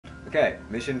Okay,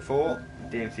 mission 4,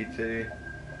 DMC 2,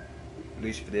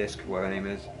 Lucia for disc, whatever her name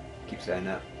is. Keep saying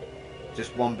that.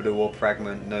 Just one blue orb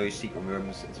fragment, no secret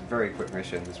rooms. It's a very quick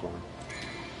mission, this one.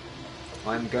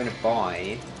 I'm going to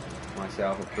buy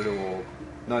myself a blue orb.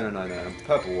 No,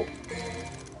 purple orb.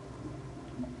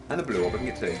 And a blue orb, I can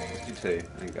get 2. Let's do 2.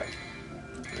 There you go.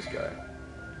 Let's go.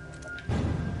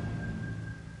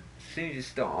 As soon as you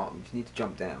start, you just need to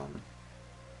jump down.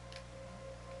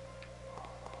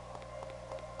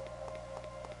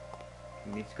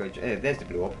 You need to go. There's the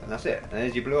blue orb, and that's it. And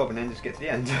there's your blue orb, and then just get to the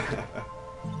end.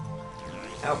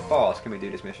 How fast can we do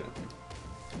this mission?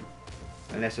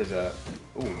 Unless there's a...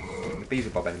 Ooh, the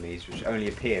Beelzebub enemies, which only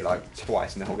appear like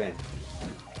twice in the whole game.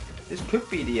 This could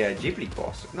be the Ghibli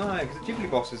boss. No, because the Ghibli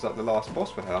boss is like the last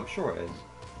boss for her, I'm sure it is.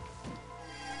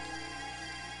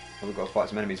 Oh, we've got to fight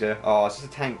some enemies here. Oh, it's just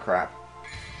a tank crap.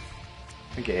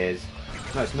 I think it is.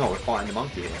 No, it's not. We're fighting the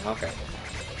monkey here. Okay.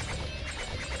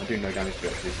 I do no damage to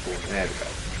it at this point. There we go.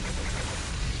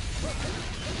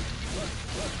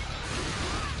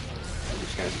 I'm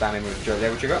just going to spam him with the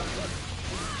level trigger.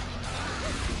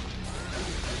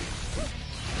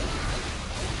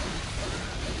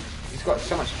 He's got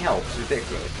so much health, it's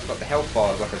ridiculous. It's got the health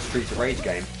bar like a Streets of Rage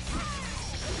game.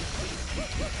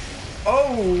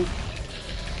 Oh!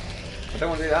 I don't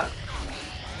want to do that.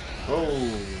 Oh!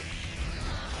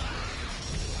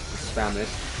 Let's spam this.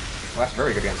 Well, that's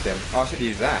very good against him. Oh, I should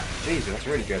use that. Jesus, that's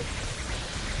really good.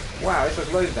 Wow, this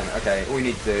does loads of damage. Okay, all we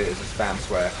need to do is a spam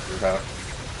swear with her.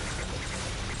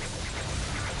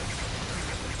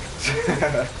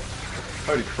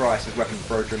 Holy Christ, his weapon's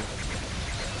broken.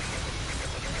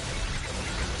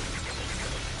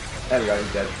 There we go,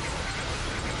 he's dead.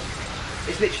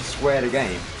 It's literally square the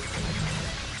game.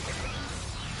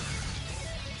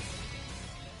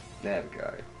 There we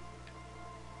go.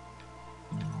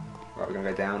 Right, we're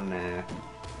gonna go down there.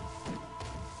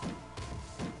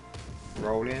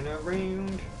 Rolling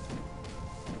around.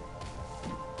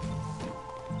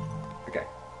 Okay.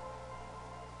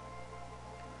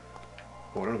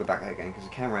 Oh, I don't want to go back there again because the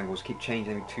camera angles keep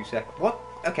changing every 2 seconds. What?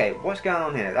 Okay, what's going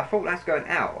on here? I thought that's going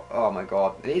out. Oh my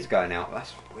god, it is going out.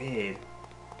 That's weird.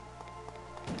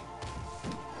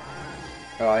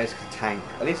 Oh, it's a tank.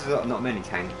 At least there's not many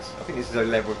tanks. I think this is a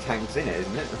level of tanks in it,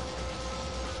 isn't it?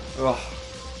 Oh,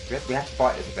 we have to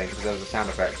fight this, I think, because there was a sound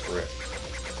effects for it.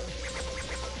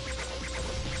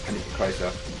 I need to get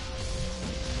closer.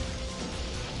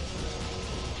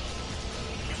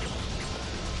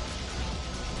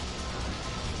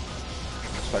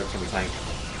 Let's focus on the tank.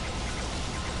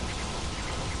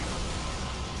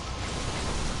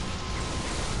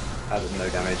 That does no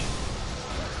damage.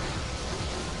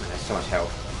 And there's so much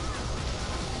health.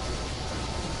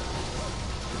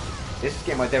 This is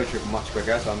getting my Devil Trip much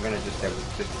quicker, so I'm going to just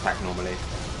attack normally.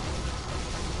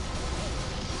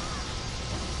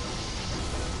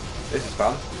 This is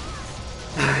fun.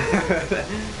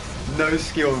 No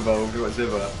skill involved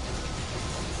whatsoever.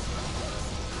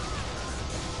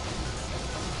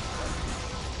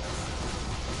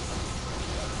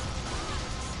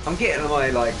 I'm getting my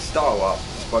like style up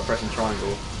just by pressing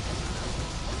triangle.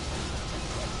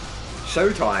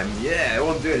 Showtime, yeah,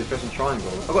 all I'm doing is pressing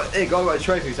triangle. I got a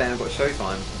trophy saying I've got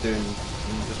showtime doing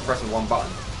just pressing one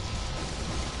button.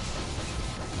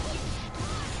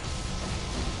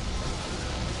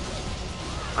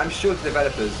 I'm sure the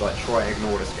developers like try and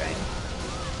ignore this game.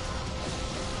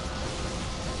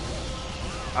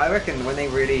 I reckon when they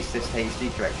released this HD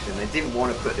collection, they didn't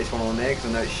want to put this one on there because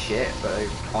I know it's shit, but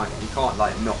you can't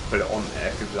like not put it on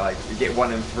there because like you get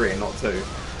 1 and 3 and not 2.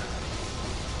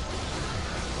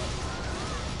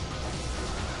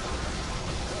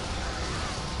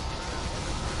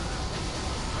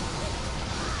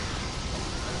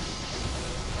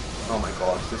 Oh my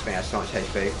god, this thing has so much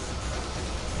HP.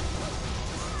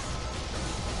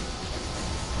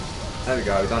 There we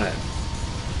go, we've done it.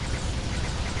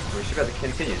 We should be able to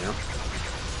continue now.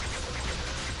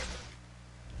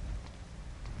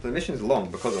 So the mission's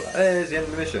long because of that. There's the end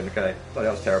of the mission, okay. Thought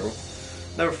that was terrible.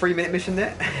 Another 3-minute mission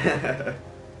there.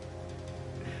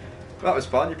 That was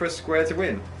fun, you press square to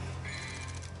win.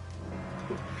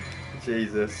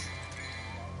 Jesus.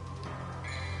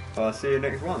 I'll see you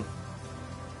next one.